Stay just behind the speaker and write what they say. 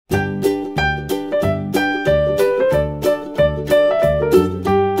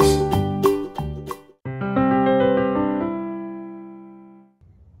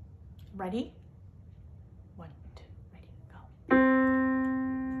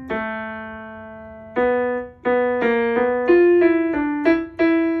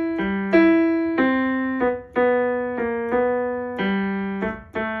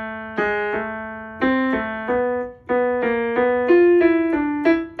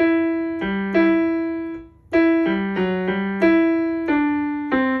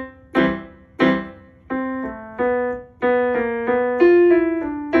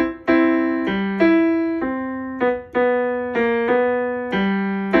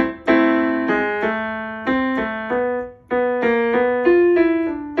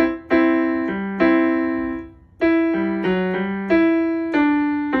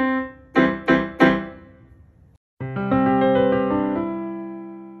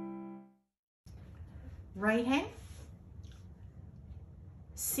right hand,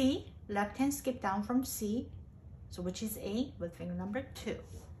 C, left hand skip down from C, so which is A with finger number 2.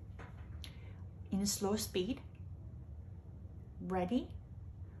 In slow speed. Ready?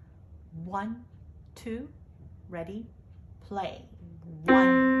 1, 2, ready, play.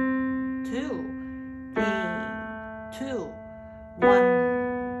 1, 2, A, 2,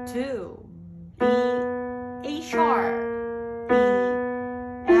 1, 2, B, A sharp, B,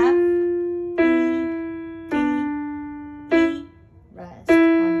 F, E, D, E, rest.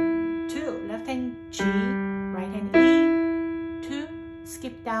 1, 2, left hand G, right hand E, 2,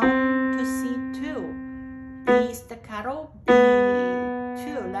 skip down to C2, B staccato, B,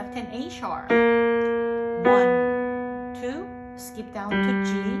 2, left hand A sharp, 1, 2, skip down to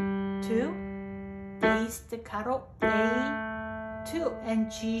G, 2, A staccato, A, 2,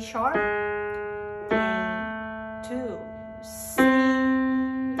 and G sharp, A, 2, C,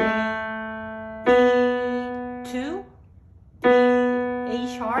 A, B, 2, B, A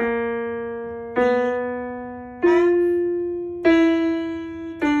sharp, B, F, E,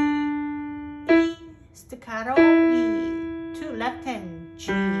 D, E, staccato, E, 2, left hand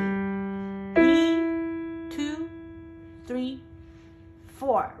G, E, 2, 3,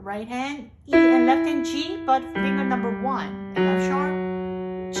 4, right hand E and left hand G, but finger number 1, F sharp,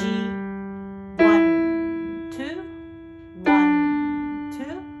 G, 1, 2, 1,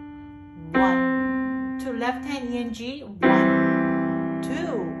 2, 1, 2, left hand E and G, 1, 2,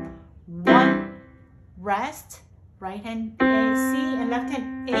 1, rest, right hand A, C, and left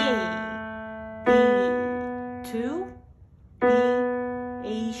hand A, B, 2, B,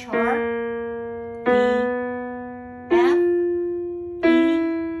 A sharp, B, F, E,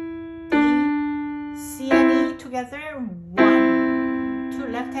 D, C and E together, 1, 2,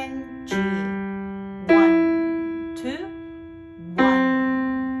 left hand G, 1, 2,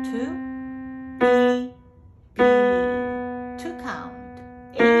 1, 2, B, B, 2 count,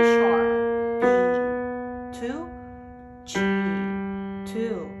 A sharp, B, 2, G,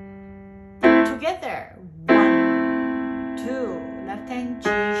 2, together, 1, 2, left hand G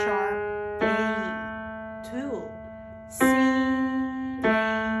sharp, A, 2, C, A,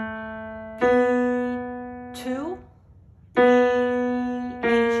 B, 2, B, A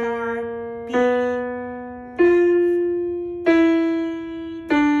sharp, B, F, E,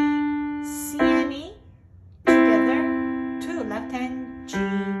 D, C and E, together, 2, left hand G,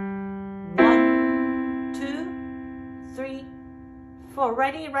 1, 2, 3, 4,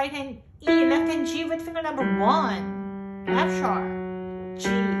 ready, right hand E, left hand G with finger number 1, F sharp, G,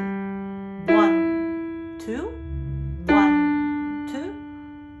 1, 2, 1, 2,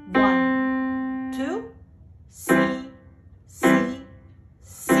 1, 2, C, C,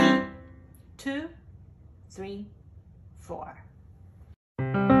 C, 2, 3, 4.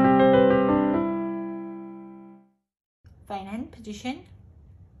 Fine hand position.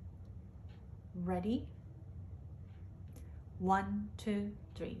 Ready? 1, 2,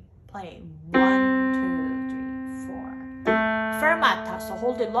 3. Play. 1, 2, 3, 4. Fermata, so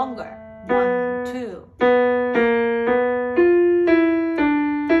hold it longer. 1, 2. 1,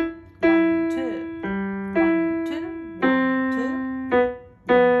 2. 1, 2. 1, 2. 1, 2.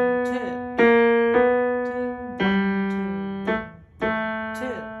 2, 1,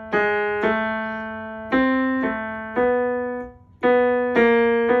 2.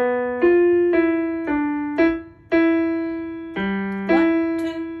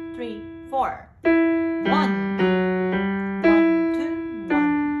 2. 4. 1, 1, 2, 1, 2,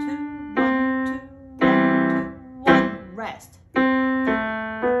 1, 2, 1, 2, 1, 2, 1, rest.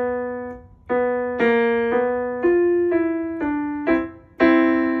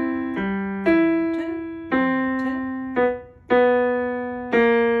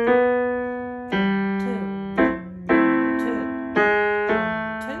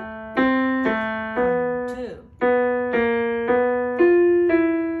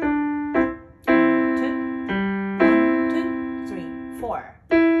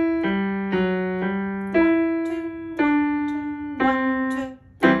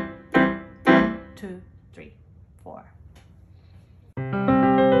 3, 4.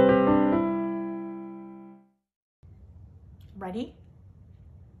 Ready?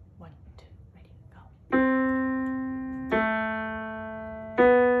 1, 2, ready, go.